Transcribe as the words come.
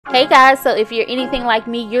Hey guys, so if you're anything like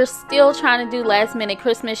me, you're still trying to do last minute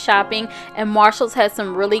Christmas shopping, and Marshall's has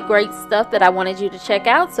some really great stuff that I wanted you to check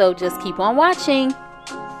out, so just keep on watching.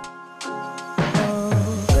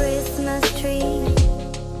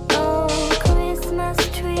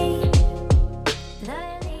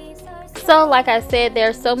 So like I said, there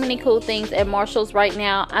are so many cool things at Marshall's right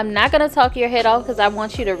now. I'm not going to talk your head off because I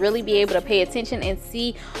want you to really be able to pay attention and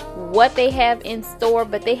see what they have in store.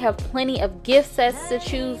 But they have plenty of gift sets to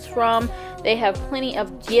choose from. They have plenty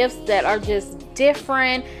of gifts that are just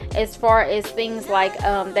different, as far as things like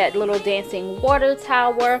that little dancing water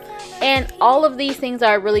tower, and all of these things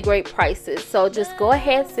are really great prices. So just go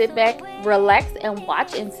ahead, sit back, relax, and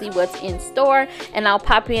watch and see what's in store, and I'll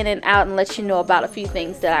pop in and out and let you know about a few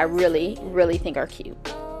things that I really think are cute.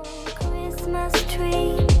 Christmas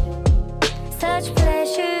tree, such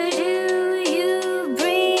pleasure do you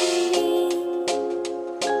bring me.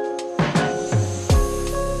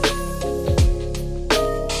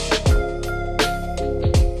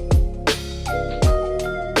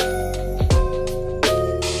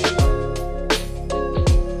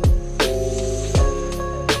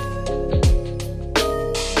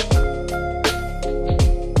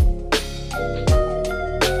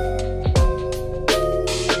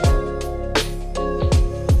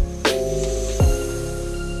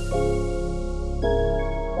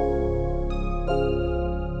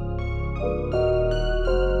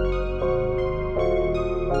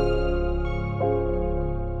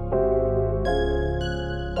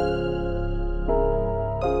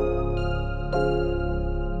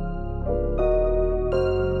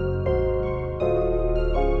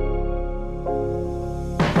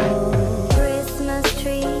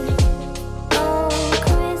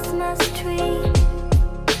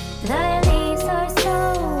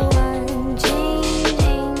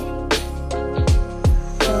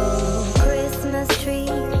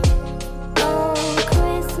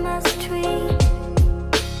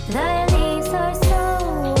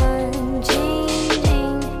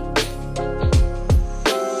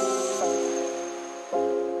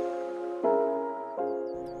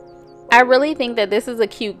 I really think that this is a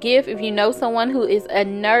cute gift. If you know someone who is a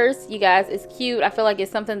nurse, you guys, it's cute. I feel like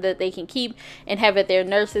it's something that they can keep and have at their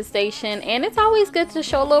nurse's station. And it's always good to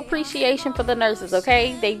show a little appreciation for the nurses,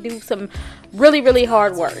 okay? They do some really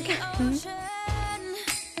hard work.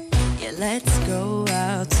 Yeah, let's go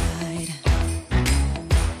outside.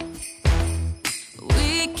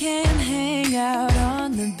 We can hang out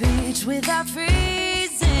on the beach without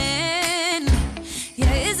freezing.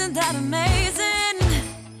 Yeah, isn't that amazing?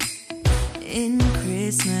 In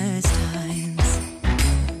Christmas times,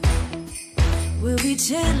 we'll be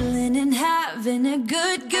chilling and having a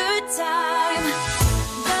good time.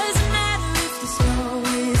 Doesn't matter if the snow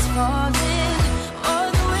is falling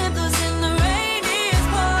or the wind blows and the rain is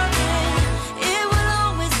pouring. It will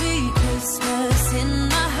always be Christmas in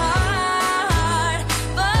my heart.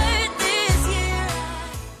 But this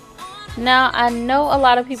year Now, I know a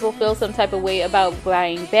lot of people feel some type of way about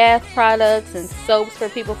buying bath products and soaps for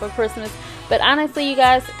people for Christmas. But honestly, you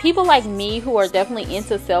guys, people like me who are definitely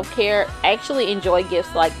into self-care actually enjoy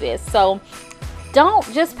gifts like this. So don't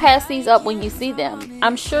just pass these up when you see them.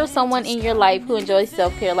 I'm sure someone in your life who enjoys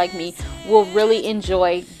self-care like me will really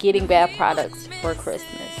enjoy getting bath products for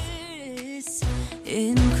Christmas.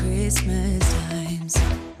 In Christmas times.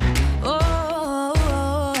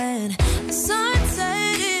 Oh, and the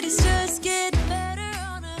sunset, it is just getting better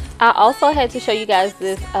on a... I also had to show you guys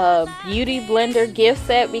this beauty blender gift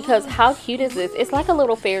set, because how cute is this? It's like a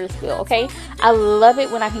little Ferris wheel, okay? I love it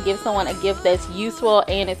when I can give someone a gift that's useful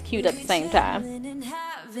and it's cute at the same time.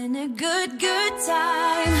 Having a good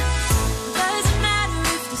time. Doesn't matter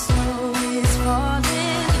if the snow is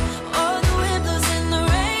falling or the wind blows and the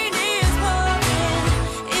rain is pouring.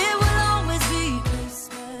 It will always be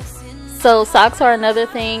Christmas in... So socks are another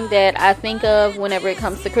thing that I think of whenever it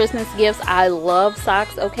comes to Christmas gifts. I love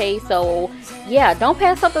socks, okay? So yeah, don't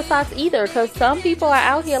pass up the socks either, because some people are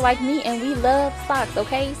out here like me and we love socks,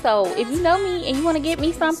 okay? So if you know me and you want to get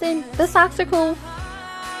me something, the socks are cool.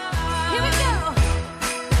 Here we go.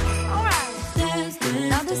 All right.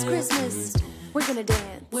 Now this Christmas, we're gonna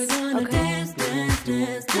dance. We're gonna dance.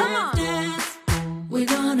 Come on. We're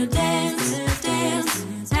gonna dance.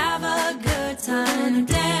 Have a good time.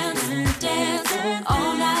 Dance.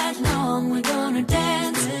 All night long. We're gonna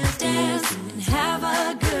dance. And have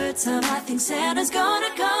a good time. I think Santa's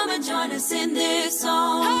gonna come and join us in this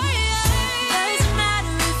song. Doesn't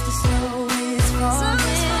matter if the snow is falling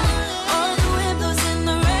or the wind blows and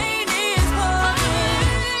the rain is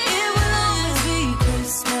pouring. It will always be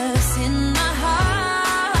Christmas in my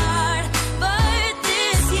heart. But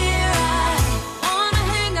this year I wanna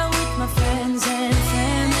hang out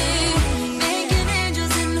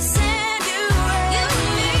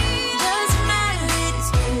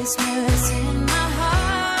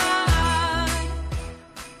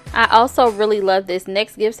also really love this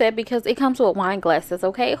next gift set because it comes with wine glasses.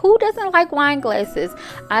 Okay, who doesn't like wine glasses?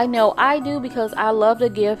 I know I do, because I love to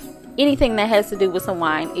gift. Anything that has to do with some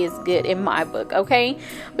wine is good in my book. Okay,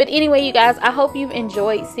 but anyway, you guys, I hope you've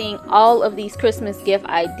enjoyed seeing all of these Christmas gift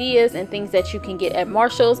ideas and things that you can get at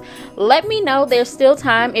Marshall's. Let me know, there's still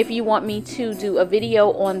time if you want me to do a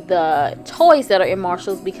video on the toys that are in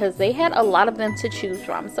Marshall's, because they had a lot of them to choose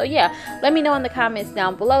from. So yeah, let me know in the comments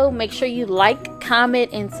down below. Make sure you like,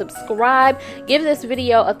 comment, and subscribe. Give this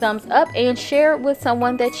video a thumbs up and share it with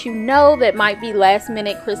someone that you know that might be last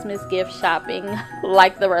minute Christmas gift shopping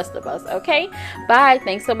like the rest of us. Okay, bye.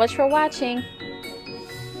 Thanks so much for watching.